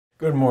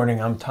Good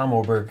morning, I'm Tom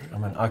Oberg.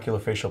 I'm an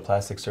oculofacial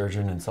plastic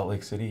surgeon in Salt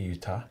Lake City,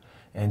 Utah.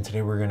 And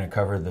today we're going to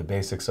cover the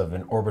basics of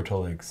an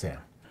orbital exam.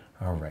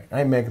 All right,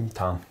 hi Megan,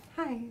 Tom.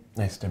 Hi.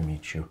 Nice to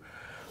meet you.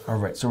 All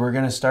right, so we're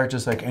going to start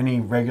just like any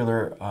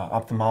regular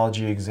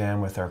ophthalmology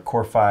exam with our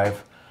core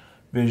 5,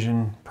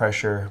 vision,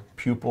 pressure,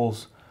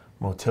 pupils,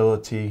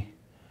 motility,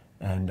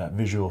 and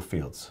visual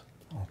fields.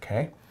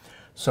 Okay,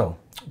 so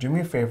do me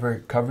a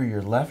favor, cover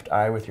your left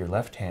eye with your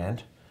left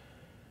hand.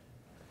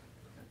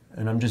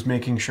 And I'm just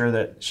making sure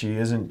that she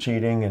isn't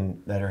cheating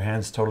and that her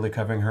hand's totally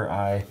covering her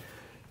eye.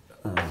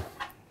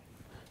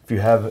 If you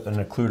have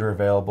an occluder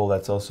available,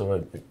 that's also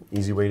an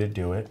easy way to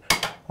do it.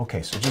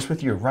 Okay, so just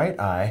with your right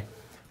eye,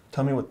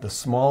 tell me what the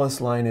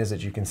smallest line is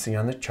that you can see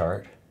on the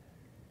chart.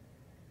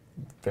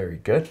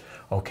 Very good.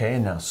 Okay,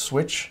 and now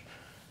switch.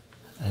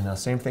 And now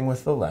same thing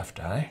with the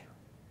left eye.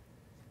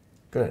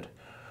 Good.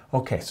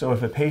 Okay, so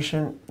if a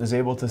patient is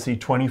able to see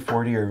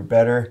 20/40 or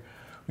better,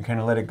 we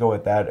kind of let it go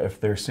at that. If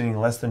they're seeing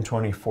less than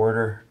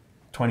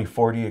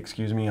 20/40,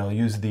 excuse me, I'll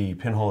use the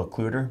pinhole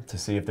occluder to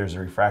see if there's a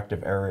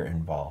refractive error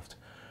involved.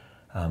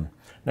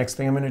 Next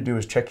thing I'm going to do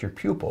is check your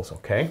pupils,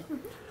 okay?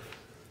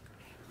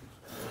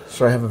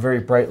 So I have a very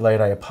bright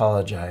light, I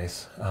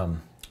apologize.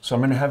 So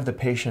I'm going to have the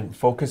patient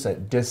focus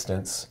at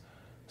distance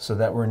so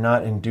that we're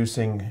not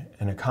inducing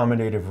an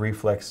accommodative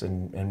reflex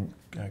and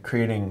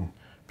creating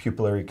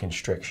pupillary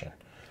constriction.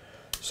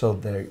 So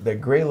the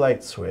gray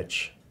light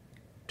switch,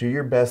 do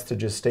your best to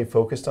just stay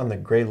focused on the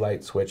gray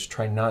light switch.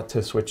 Try not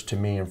to switch to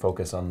me and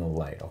focus on the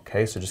light,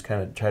 okay? So just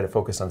kind of try to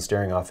focus on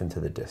staring off into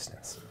the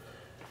distance.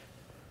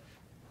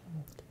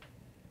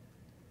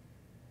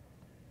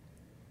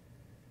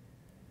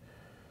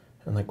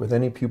 And like with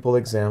any pupil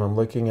exam, I'm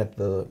looking at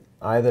the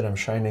eye that I'm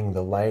shining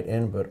the light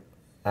in, but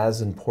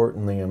as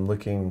importantly, I'm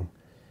looking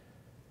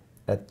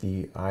at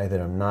the eye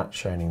that I'm not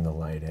shining the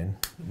light in,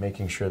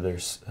 making sure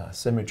there's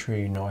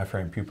symmetry, no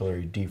afferent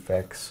pupillary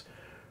defects,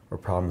 or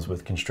problems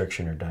with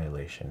constriction or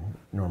dilation.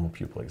 Normal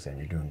pupil exam,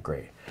 you're doing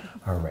great.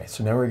 All right,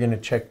 so now we're going to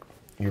check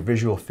your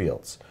visual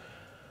fields.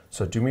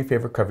 So do me a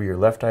favor, cover your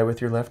left eye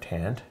with your left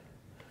hand.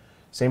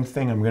 Same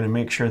thing, I'm going to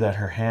make sure that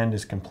her hand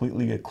is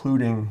completely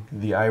occluding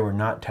the eye we're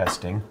not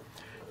testing.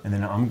 And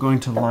then I'm going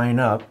to line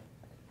up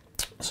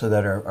so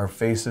that our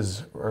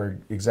faces are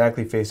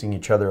exactly facing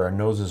each other, our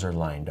noses are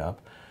lined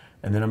up.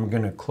 And then I'm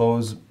going to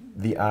close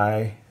the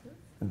eye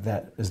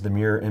that is the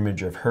mirror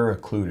image of her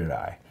occluded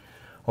eye.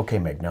 Okay,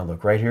 Meg, now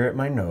look right here at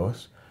my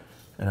nose,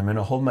 and I'm going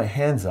to hold my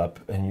hands up,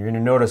 and you're going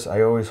to notice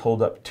I always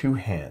hold up 2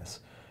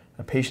 hands.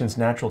 A patient's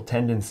natural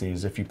tendency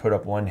is if you put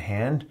up 1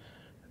 hand,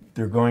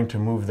 they're going to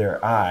move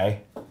their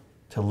eye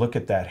to look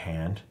at that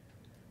hand,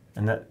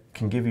 and that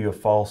can give you a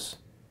false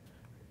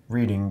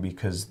reading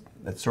because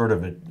that's sort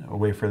of a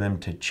way for them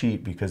to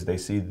cheat because they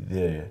see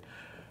the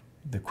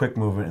quick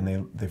movement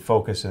and they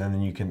focus, and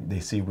then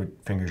they see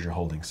what fingers you're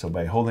holding. So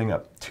by holding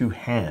up 2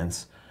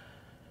 hands,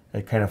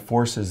 it kind of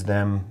forces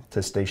them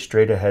to stay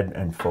straight ahead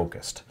and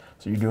focused.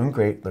 So you're doing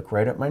great. Look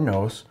right at my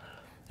nose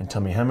and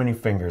tell me how many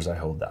fingers I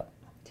hold up.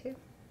 2,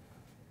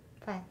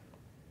 5,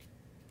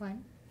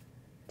 1,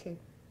 2,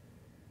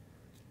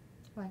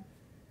 1,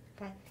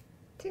 5,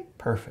 2.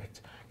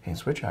 Perfect. Okay,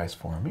 switch eyes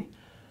for me.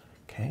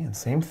 Okay, and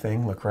same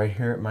thing. Look right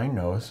here at my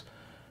nose.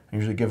 I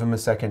usually give them a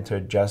second to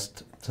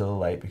adjust to the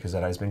light because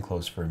that eye's been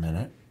closed for a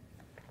minute.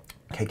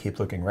 Okay, keep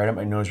looking right at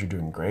my nose. You're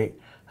doing great.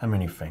 How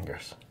many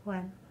fingers?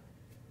 1,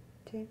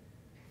 2,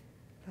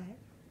 5,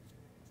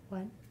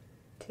 1,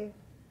 2,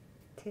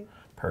 2.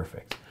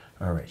 Perfect.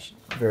 All right,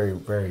 very,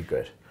 very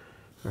good.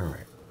 All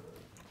right.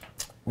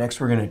 Next,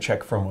 we're going to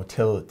check for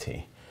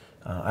motility.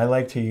 I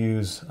like to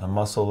use a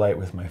muscle light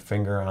with my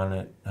finger on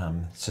it.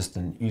 It's just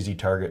an easy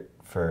target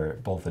for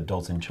both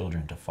adults and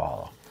children to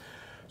follow.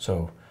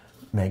 So,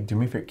 Meg, do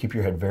me a favor, keep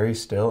your head very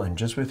still, and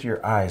just with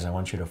your eyes, I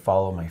want you to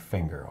follow my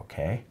finger,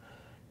 okay?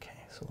 Okay,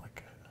 so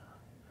like,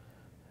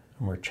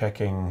 and we're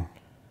checking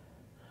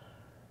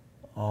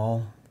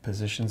all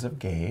positions of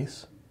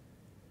gaze.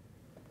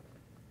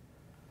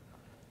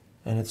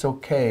 And it's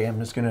okay, I'm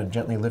just going to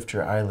gently lift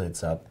your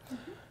eyelids up.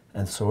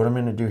 And so what I'm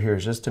going to do here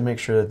is just to make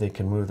sure that they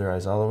can move their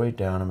eyes all the way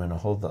down, I'm going to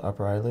hold the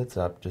upper eyelids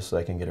up just so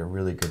I can get a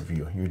really good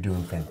view. You're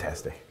doing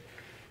fantastic.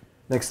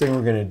 Next thing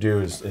we're going to do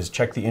is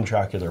check the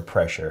intraocular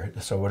pressure.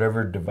 So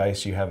whatever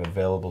device you have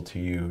available to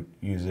you,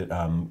 use it.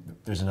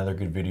 There's another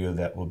good video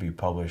that will be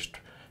published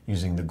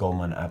using the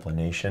Goldman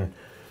applanation.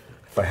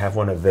 If I have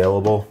one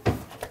available,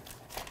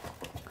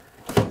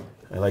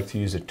 I like to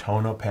use a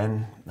tono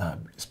pen,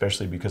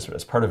 especially because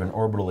as part of an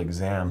orbital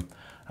exam,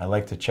 I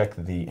like to check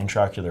the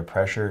intraocular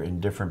pressure in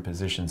different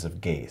positions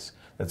of gaze.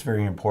 That's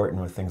very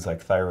important with things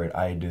like thyroid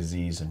eye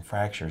disease and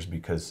fractures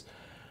because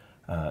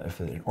if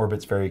an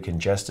orbit's very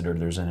congested or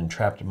there's an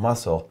entrapped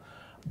muscle,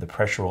 the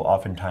pressure will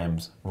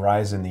oftentimes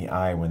rise in the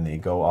eye when they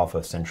go off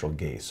of central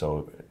gaze.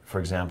 So, for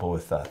example,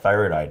 with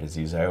thyroid eye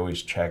disease, I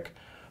always check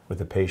with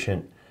the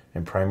patient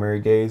in primary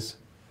gaze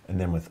and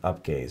then with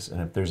up gaze.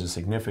 And if there's a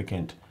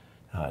significant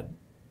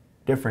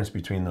difference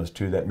between those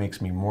two, that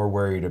makes me more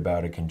worried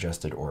about a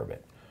congested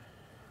orbit.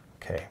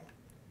 Okay.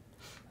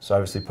 So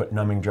obviously put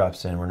numbing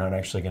drops in. We're not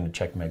actually going to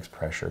check Meg's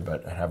pressure,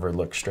 but I have her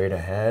look straight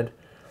ahead.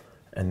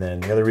 And then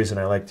the other reason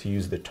I like to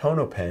use the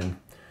tono pen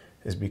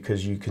is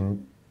because you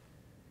can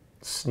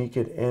sneak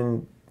it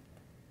in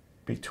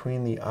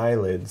between the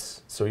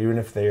eyelids. So even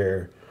if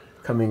they're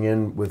coming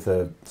in with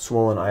a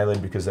swollen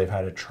eyelid because they've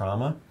had a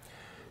trauma,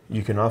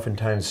 you can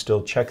oftentimes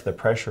still check the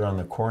pressure on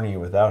the cornea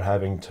without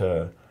having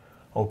to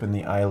open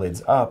the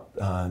eyelids up.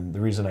 The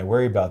reason I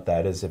worry about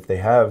that is if they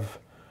have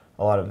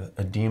a lot of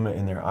edema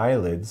in their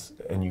eyelids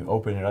and you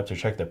open it up to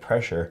check the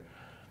pressure,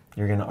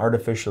 you're going to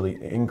artificially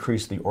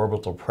increase the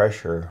orbital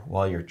pressure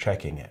while you're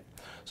checking it.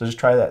 So just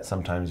try that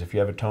sometimes. If you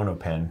have a tono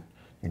pen,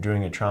 you're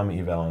doing a trauma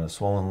eval on a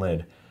swollen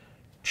lid,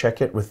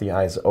 check it with the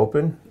eyes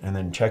open and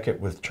then check it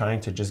with trying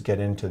to just get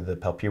into the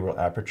palpebral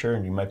aperture,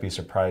 and you might be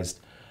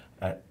surprised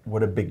at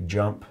what a big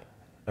jump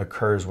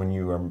occurs when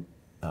you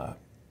are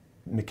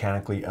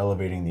mechanically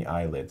elevating the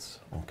eyelids.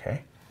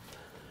 Okay.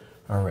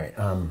 All right.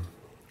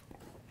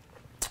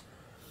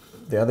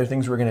 The other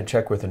things we're going to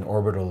check with an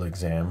orbital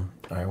exam,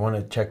 I want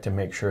to check to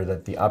make sure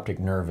that the optic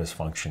nerve is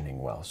functioning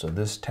well. So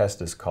this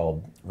test is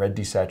called red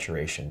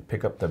desaturation.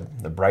 Pick up the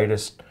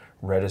brightest,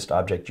 reddest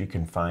object you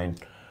can find.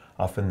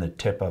 Often the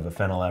tip of a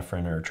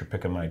phenylephrine or a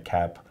tropicamide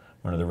cap,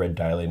 one of the red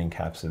dilating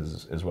caps,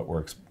 is what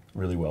works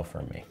really well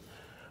for me.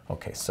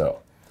 Okay,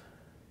 so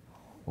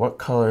what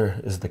color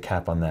is the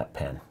cap on that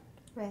pen?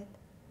 Red.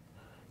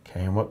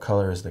 Okay, and what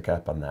color is the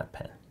cap on that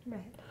pen?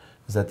 Red.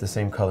 Is that the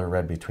same color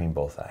red between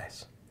both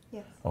eyes?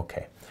 Yes.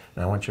 Okay,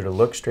 now I want you to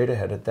look straight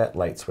ahead at that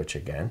light switch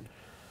again.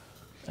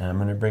 And I'm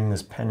going to bring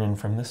this pen in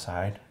from the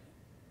side.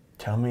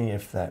 Tell me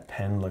if that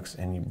pen looks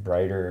any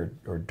brighter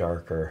or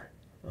darker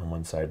on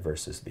one side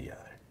versus the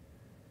other.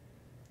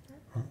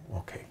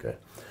 Okay, good.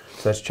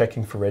 So that's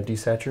checking for red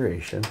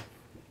desaturation.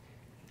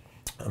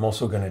 I'm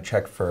also going to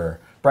check for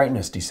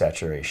brightness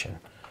desaturation.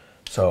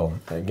 So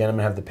again, I'm going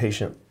to have the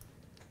patient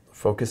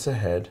focus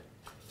ahead.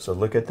 So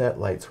look at that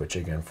light switch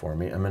again for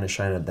me. I'm going to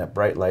shine that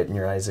bright light in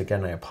your eyes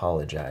again. I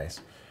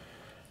apologize.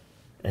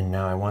 And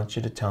now I want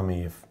you to tell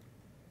me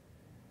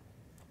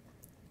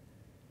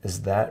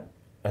is that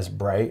as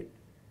bright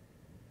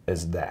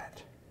as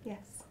that?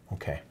 Yes.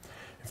 Okay.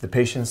 If the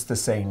patient's to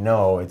say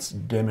no, it's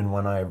dim in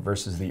one eye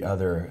versus the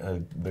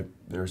other,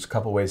 there's a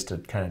couple ways to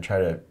kind of try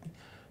to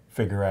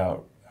figure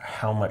out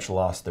how much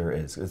loss there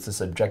is. It's a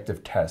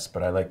subjective test,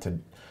 but I like to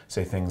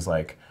say things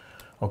like,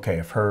 okay,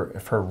 if her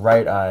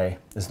right eye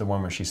is the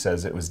one where she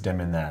says it was dim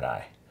in that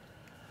eye,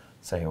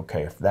 say,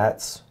 okay, if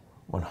that's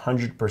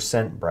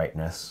 100%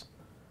 brightness,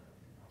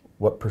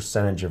 what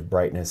percentage of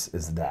brightness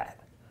is that?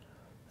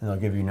 And they'll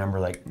give you a number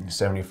like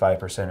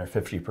 75%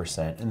 or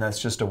 50%, and that's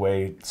just a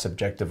way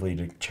subjectively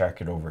to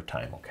check it over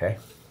time, okay?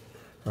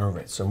 All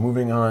right, so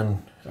moving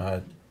on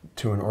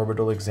to an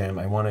orbital exam,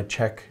 I want to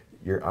check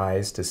your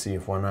eyes to see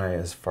if one eye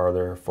is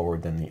farther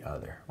forward than the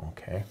other,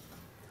 okay?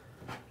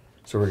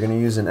 So we're going to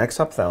use an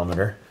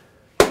exophthalmometer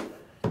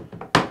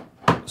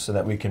so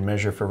that we can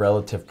measure for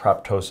relative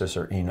proptosis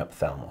or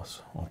enophthalmos,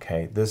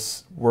 okay?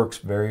 This works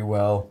very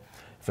well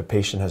if a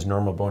patient has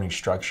normal bony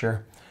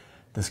structure.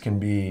 This can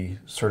be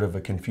sort of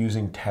a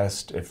confusing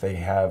test if they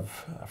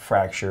have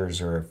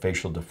fractures or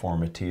facial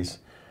deformities,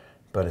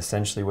 but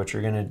essentially what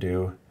you're going to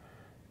do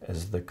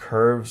is the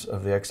curves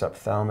of the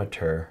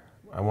exophthalmometer,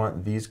 I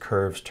want these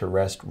curves to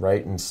rest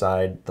right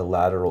inside the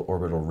lateral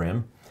orbital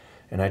rim.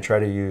 And I try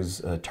to use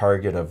a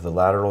target of the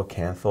lateral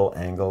canthal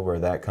angle where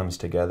that comes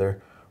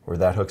together, where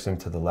that hooks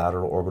into the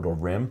lateral orbital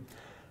rim.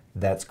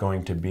 That's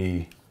going to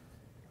be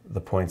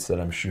the points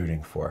that I'm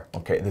shooting for.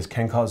 Okay, this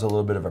can cause a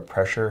little bit of a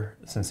pressure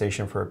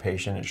sensation for a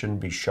patient. It shouldn't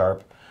be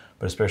sharp,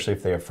 but especially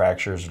if they have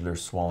fractures or they're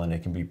swollen,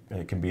 it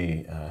can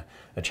be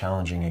a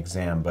challenging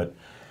exam. But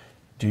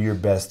do your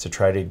best to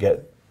try to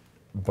get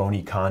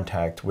bony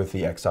contact with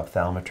the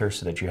exophthalmometer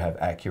so that you have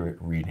accurate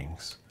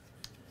readings.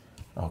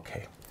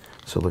 Okay.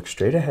 So look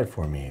straight ahead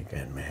for me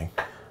again, Meg.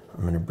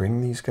 I'm going to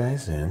bring these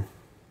guys in.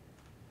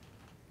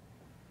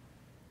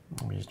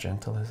 I'll be as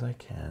gentle as I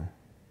can.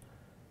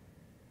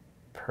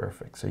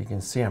 Perfect. So you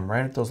can see I'm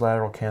right at those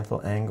lateral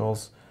canthal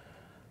angles.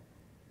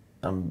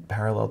 I'm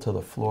parallel to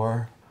the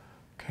floor.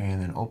 Okay,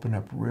 and then open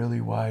up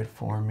really wide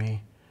for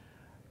me.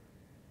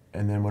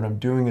 And then what I'm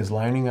doing is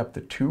lining up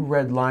the two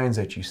red lines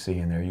that you see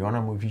in there. You want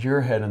to move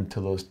your head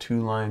until those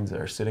two lines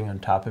that are sitting on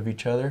top of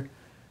each other.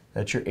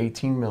 That's your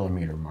 18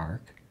 millimeter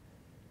mark.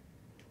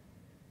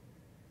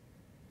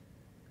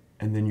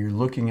 And then you're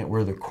looking at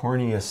where the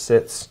cornea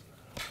sits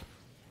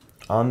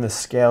on the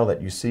scale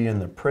that you see in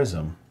the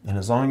prism. And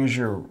as long as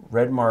your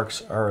red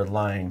marks are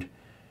aligned,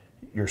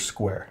 you're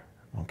square.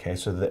 Okay,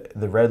 so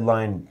the red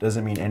line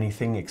doesn't mean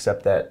anything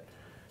except that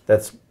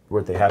that's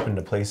where they happen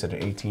to place it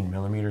at 18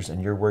 millimeters,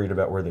 and you're worried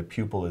about where the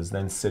pupil is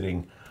then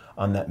sitting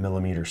on that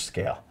millimeter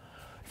scale.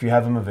 If you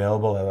have them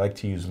available, I like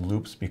to use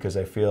loops because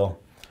I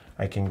feel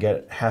I can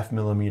get half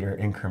millimeter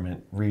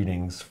increment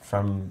readings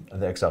from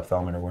the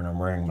exophthalmometer when I'm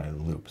wearing my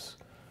loops.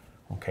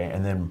 Okay,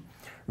 and then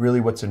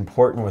really what's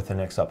important with an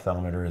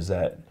exophthalmometer is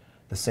that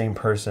the same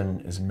person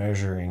is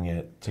measuring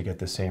it to get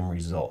the same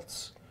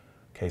results.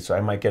 Okay, so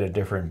I might get a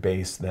different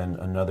base than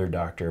another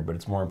doctor, but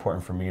it's more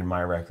important for me in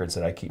my records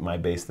that I keep my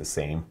base the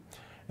same,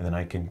 and then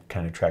I can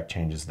kind of track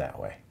changes that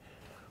way.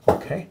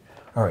 Okay,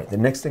 all right, the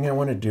next thing I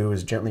want to do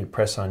is gently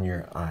press on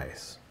your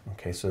eyes.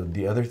 Okay, so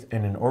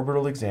in an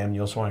orbital exam,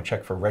 you also want to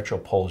check for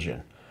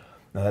retropulsion.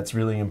 Now that's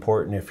really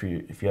important if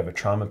you have a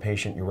trauma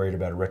patient, you're worried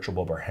about a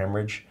retrobulbar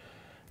hemorrhage,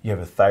 you have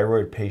a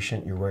thyroid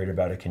patient, you're worried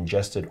about a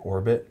congested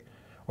orbit,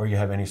 or you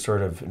have any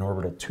sort of an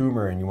orbital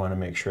tumor and you want to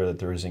make sure that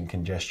there isn't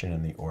congestion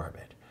in the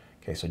orbit.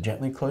 Okay, so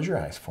gently close your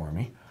eyes for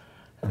me.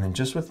 And then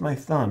just with my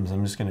thumbs,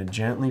 I'm just going to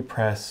gently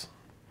press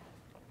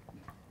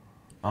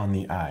on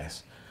the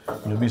eyes.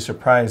 You'll be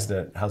surprised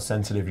at how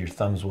sensitive your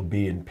thumbs will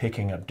be in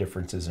picking up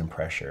differences in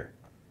pressure.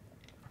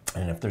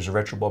 And if there's a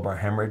retrobulbar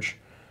hemorrhage,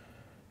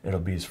 it'll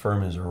be as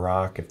firm as a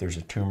rock. If there's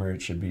a tumor,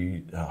 it should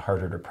be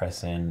harder to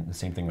press in. The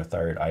same thing with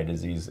thyroid eye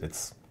disease.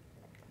 It's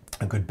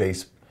a good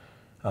base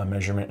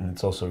measurement, and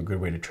it's also a good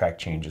way to track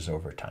changes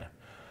over time.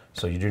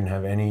 So you didn't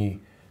have any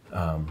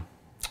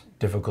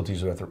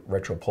difficulties with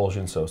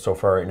retropulsion, so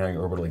far right now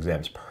your orbital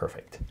exam is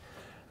perfect.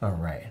 All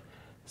right,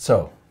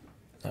 so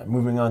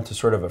moving on to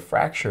sort of a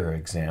fracture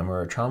exam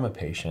or a trauma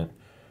patient,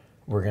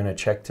 we're going to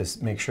check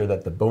to make sure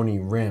that the bony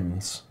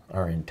rims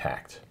are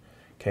intact.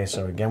 Okay,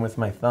 so again with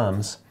my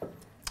thumbs,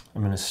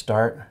 I'm going to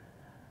start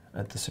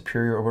at the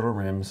superior orbital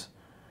rims,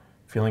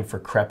 feeling for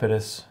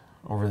crepitus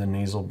over the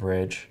nasal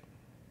bridge.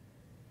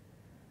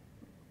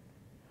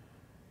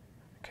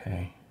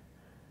 Okay,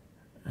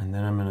 and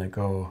then I'm going to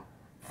go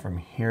from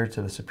here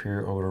to the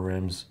superior orbital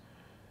rims.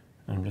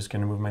 And I'm just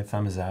going to move my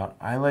thumbs out.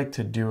 I like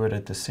to do it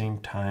at the same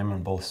time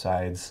on both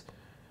sides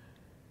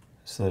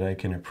so that I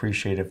can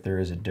appreciate if there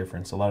is a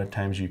difference. A lot of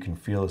times you can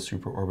feel a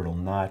supraorbital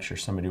notch, or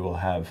somebody will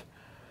have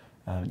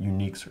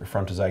unique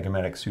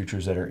frontozygomatic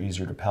sutures that are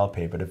easier to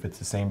palpate, but if it's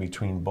the same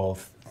between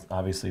both,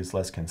 obviously it's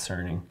less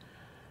concerning.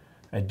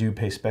 I do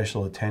pay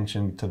special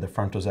attention to the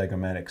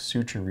frontozygomatic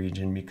suture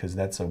region because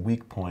that's a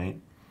weak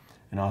point,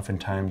 and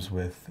oftentimes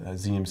with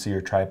ZMC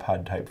or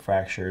tripod type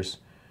fractures,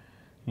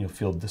 you'll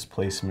feel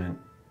displacement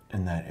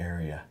in that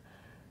area.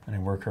 And I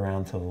work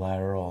around to the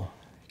lateral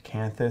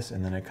canthus,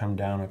 and then I come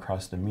down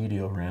across the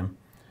medial rim.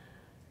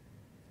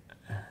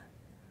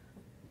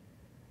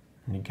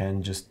 And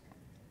again, just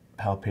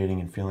palpating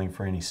and feeling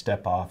for any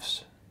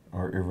step-offs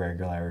or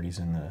irregularities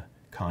in the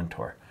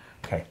contour.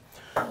 Okay,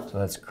 so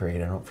that's great.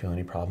 I don't feel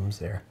any problems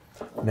there.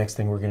 Next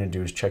thing we're going to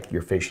do is check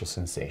your facial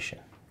sensation.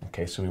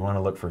 Okay, so we want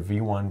to look for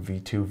V1,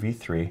 V2,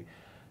 V3,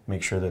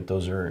 make sure that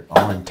those are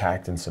all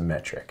intact and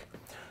symmetric.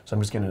 So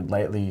I'm just going to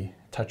lightly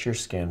touch your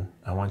skin.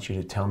 I want you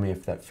to tell me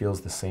if that feels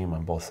the same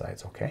on both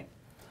sides, okay?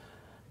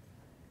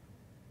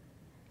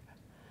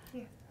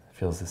 Yeah.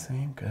 Feels the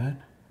same, good.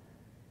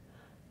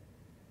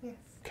 Yes.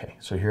 Okay,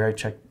 so here I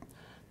check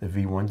the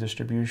V1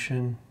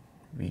 distribution,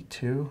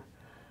 V2,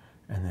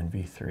 and then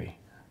V3.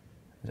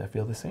 Does that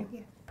feel the same?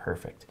 Yeah.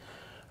 Perfect.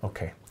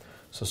 Okay,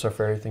 so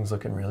far everything's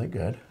looking really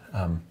good.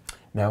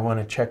 Now I want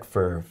to check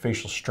for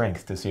facial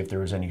strength to see if there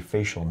was any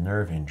facial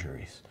nerve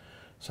injuries.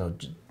 So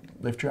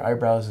lift your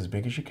eyebrows as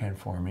big as you can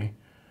for me.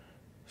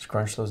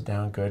 Scrunch those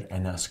down, good.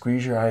 And now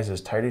squeeze your eyes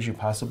as tight as you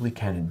possibly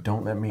can and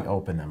don't let me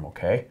open them,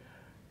 okay?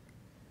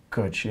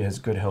 Good, she has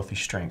good healthy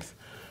strength.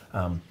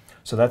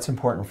 So that's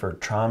important for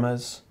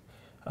traumas,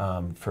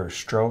 for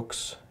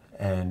strokes,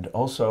 and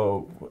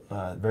also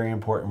very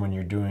important when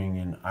you're doing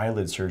an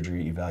eyelid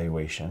surgery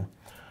evaluation.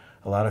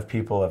 A lot of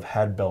people have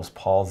had Bell's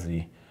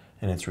palsy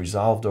and it's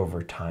resolved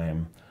over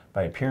time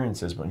by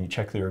appearances, but when you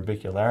check the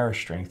orbicularis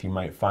strength, you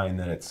might find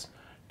that it's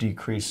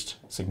decreased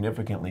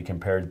significantly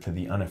compared to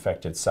the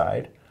unaffected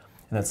side.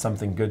 And that's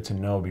something good to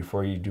know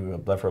before you do a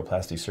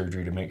blepharoplasty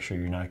surgery to make sure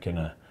you're not going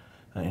to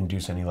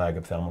induce any lag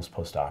ophthalmos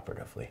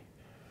postoperatively.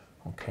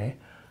 Okay?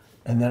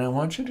 And then I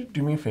want you to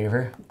do me a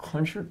favor,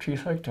 clench your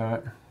teeth like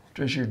that.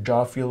 Does your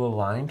jaw feel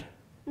aligned?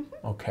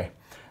 Mm-hmm. Okay.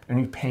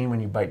 Any pain when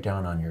you bite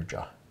down on your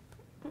jaw?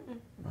 Mm-mm.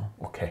 No?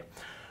 Okay.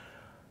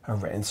 All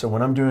right, and so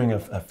when I'm doing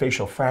a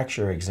facial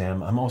fracture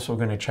exam, I'm also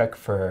going to check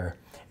for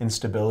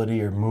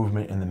instability or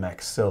movement in the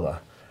maxilla.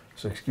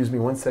 So excuse me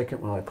 1 second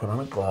while I put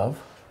on a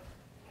glove.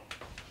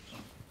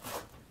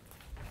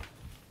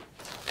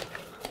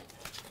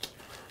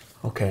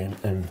 Okay,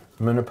 and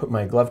I'm going to put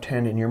my gloved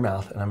hand in your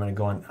mouth, and I'm going to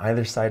go on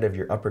either side of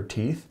your upper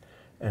teeth,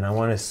 and I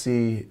want to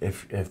see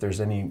if there's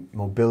any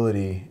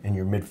mobility in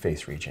your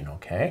mid-face region,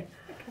 okay?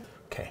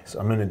 Okay, so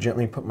I'm going to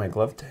gently put my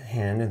gloved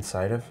hand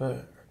inside of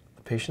the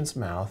patient's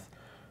mouth.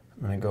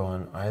 I'm going to go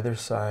on either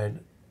side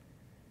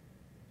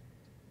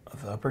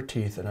of the upper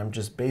teeth, and I'm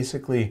just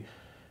basically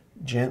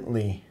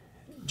gently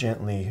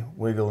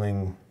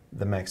wiggling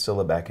the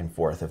maxilla back and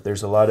forth. If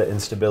there's a lot of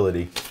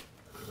instability,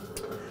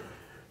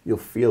 you'll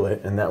feel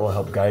it, and that will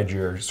help guide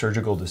your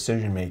surgical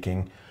decision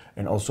making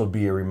and also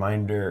be a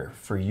reminder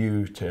for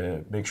you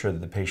to make sure that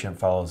the patient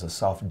follows a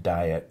soft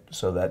diet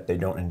so that they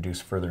don't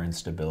induce further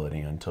instability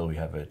until we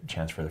have a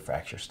chance for the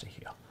fractures to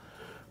heal.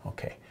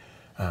 Okay,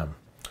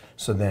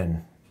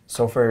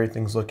 so far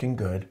everything's looking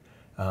good.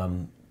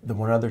 The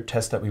one other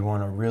test that we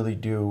want to really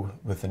do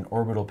with an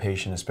orbital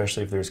patient,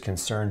 especially if there's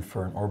concern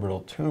for an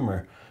orbital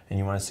tumor and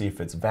you want to see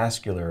if it's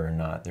vascular or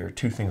not, there are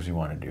two things we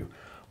want to do.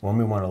 One,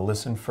 we want to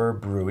listen for a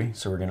bruit,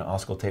 so we're going to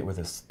auscultate with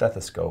a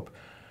stethoscope.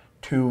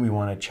 Two, we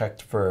want to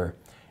check for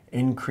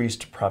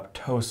increased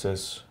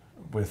proptosis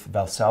with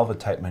Valsalva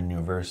type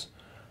maneuvers,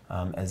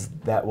 as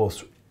that will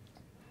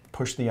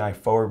push the eye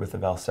forward with the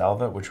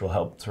Valsalva, which will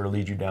help sort of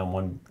lead you down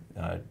one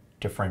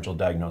differential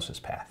diagnosis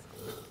path.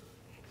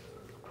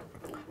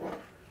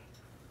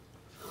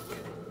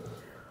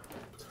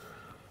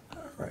 All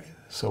right,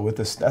 so with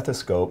the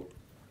stethoscope,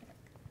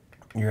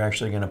 you're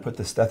actually going to put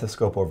the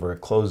stethoscope over a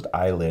closed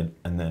eyelid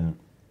and then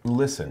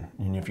listen.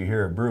 And if you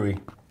hear a bruit,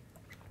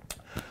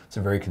 it's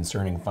a very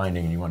concerning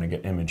finding and you want to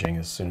get imaging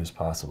as soon as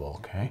possible,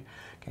 okay?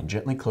 Okay,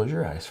 gently close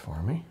your eyes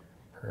for me.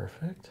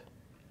 Perfect.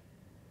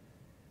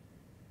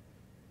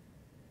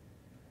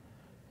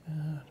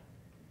 Good.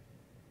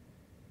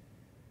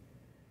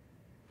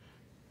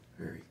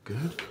 Very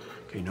good.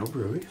 Okay, no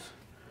bruits.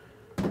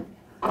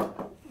 All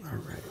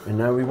right, and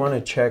now we want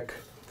to check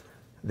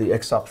the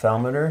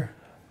exophthalmometer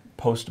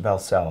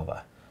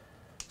post-Valsalva.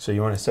 So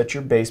you want to set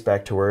your base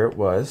back to where it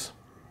was.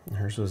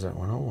 Hers was at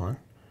 101.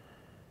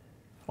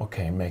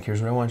 Okay, Meg,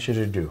 here's what I want you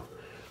to do.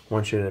 I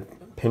want you to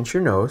pinch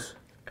your nose,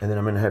 and then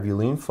I'm going to have you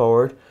lean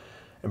forward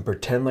and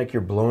pretend like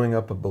you're blowing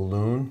up a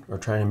balloon or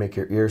trying to make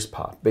your ears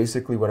pop.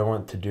 Basically what I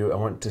want to do, I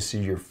want to see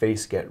your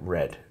face get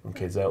red.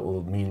 Okay, so that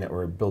will mean that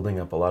we're building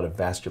up a lot of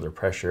vascular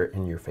pressure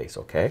in your face,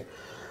 okay?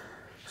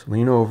 So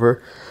lean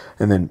over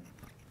and then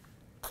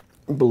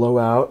blow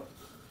out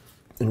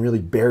and really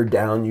bear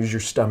down, use your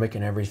stomach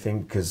and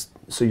everything,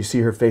 so you see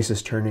her face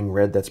is turning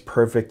red. That's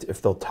perfect.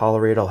 If they'll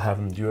tolerate, I'll have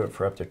them do it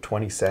for up to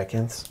 20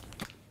 seconds.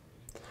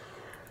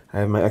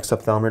 I have my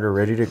exophthalmometer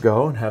ready to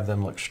go and have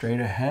them look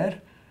straight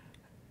ahead.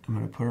 I'm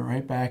going to put it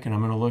right back and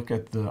I'm going to look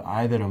at the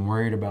eye that I'm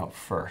worried about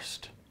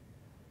first.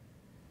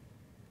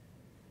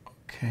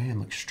 Okay,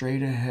 and look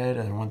straight ahead.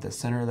 I want the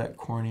center of that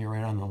cornea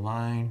right on the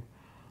line,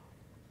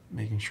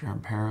 making sure I'm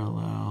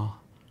parallel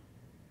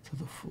to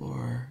the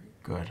floor.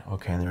 Good.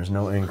 Okay, and there's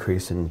no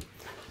increase in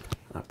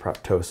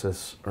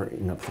proptosis or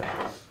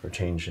or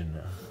change in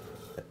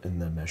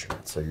the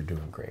measurement, so you're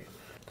doing great.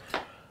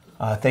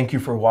 Thank you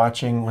for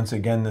watching. Once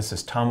again, this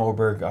is Tom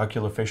Oberg,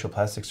 oculofacial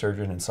plastic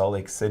surgeon in Salt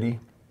Lake City.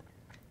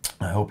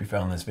 I hope you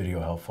found this video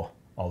helpful.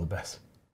 All the best.